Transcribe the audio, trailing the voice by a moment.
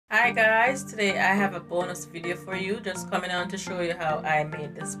Hi guys, today I have a bonus video for you, just coming on to show you how I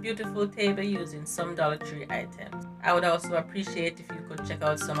made this beautiful table using some Dollar Tree items. I would also appreciate if you could check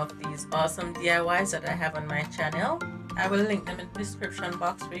out some of these awesome DIYs that I have on my channel. I will link them in the description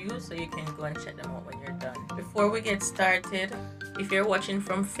box for you so you can go and check them out when you're done. Before we get started, if you're watching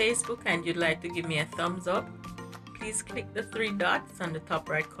from Facebook and you'd like to give me a thumbs up, please click the three dots on the top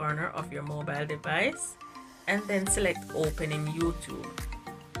right corner of your mobile device and then select Open in YouTube.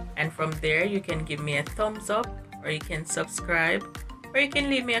 And from there you can give me a thumbs up, or you can subscribe, or you can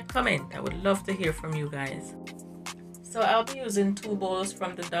leave me a comment. I would love to hear from you guys. So I'll be using two bowls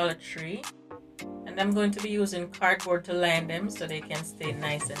from the Dollar Tree, and I'm going to be using cardboard to line them so they can stay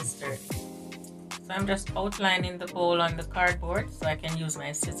nice and sturdy. So I'm just outlining the bowl on the cardboard so I can use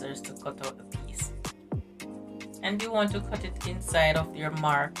my scissors to cut out the piece. And you want to cut it inside of your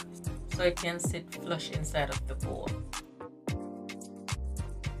mark so it can sit flush inside of the bowl.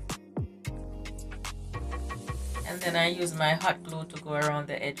 And then I use my hot glue to go around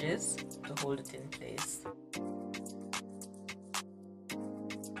the edges to hold it in place.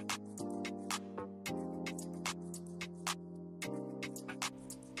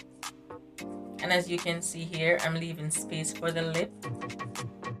 And as you can see here, I'm leaving space for the lip.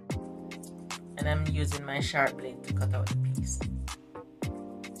 And I'm using my sharp blade to cut out the piece.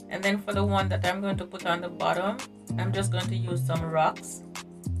 And then for the one that I'm going to put on the bottom, I'm just going to use some rocks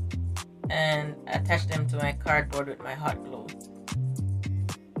and attach them to my cardboard with my hot glue.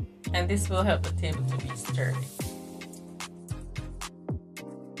 And this will help the table to be sturdy.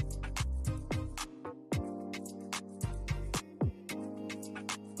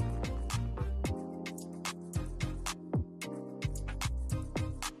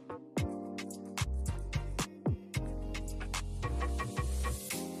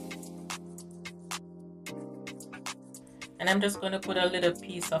 And I'm just going to put a little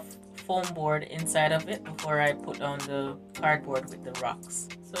piece of foam board inside of it before I put on the cardboard with the rocks.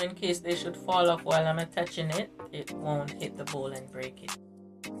 So in case they should fall off while I'm attaching it, it won't hit the bowl and break it.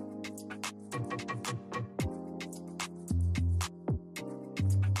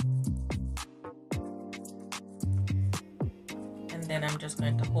 And then I'm just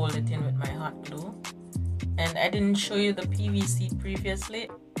going to hold it in with my hot glue. And I didn't show you the PVC previously.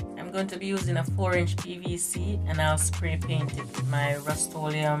 I'm going to be using a 4-inch PVC, and I'll spray paint it with my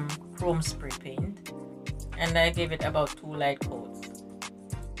RustOleum chrome spray paint, and I gave it about 2 light coats.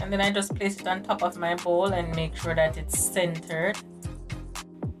 And then I just place it on top of my bowl and make sure that it's centered.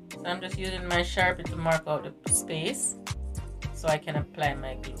 So I'm just using my Sharpie to mark out the space so I can apply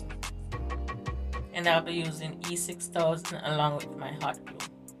my glue. And I'll be using E6000 along with my hot glue.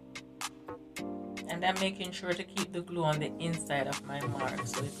 And I'm making sure to keep the glue on the inside of my mark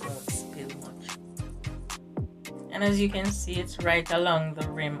so it won't spill much. And as you can see, it's right along the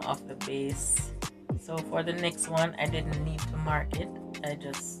rim of the base. So for the next one, I didn't need to mark it. I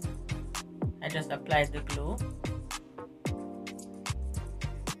just applied the glue.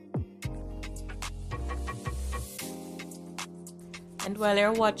 And while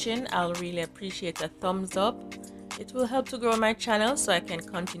you're watching, I'll really appreciate a thumbs up. It will help to grow my channel so I can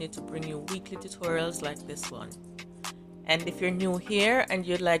continue to bring you weekly tutorials like this one. And if you're new here and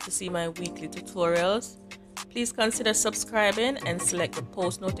you'd like to see my weekly tutorials, please consider subscribing and select the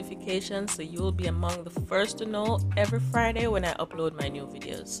post notifications so you'll be among the first to know every Friday when I upload my new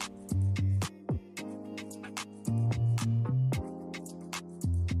videos.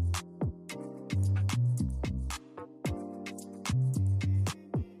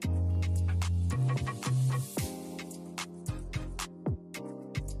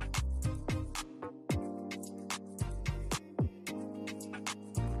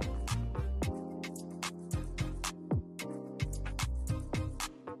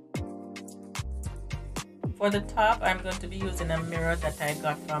 For the top, I'm going to be using a mirror that I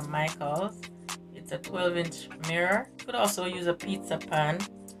got from Michael's. It's a 12-inch mirror. You could also use a pizza pan,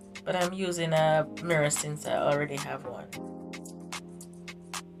 but I'm using a mirror since I already have one.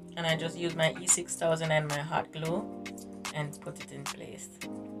 And I just use my E6000 and my hot glue and put it in place.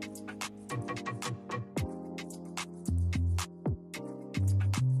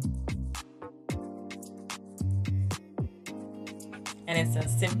 And it's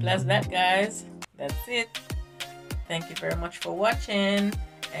as simple as that, guys. That's it. Thank you very much for watching,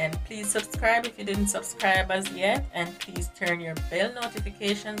 and please subscribe if you didn't subscribe as yet, and please turn your bell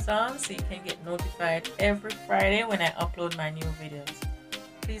notifications on so you can get notified every Friday when I upload my new videos.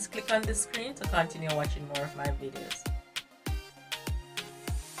 Please click on the screen to continue watching more of my videos.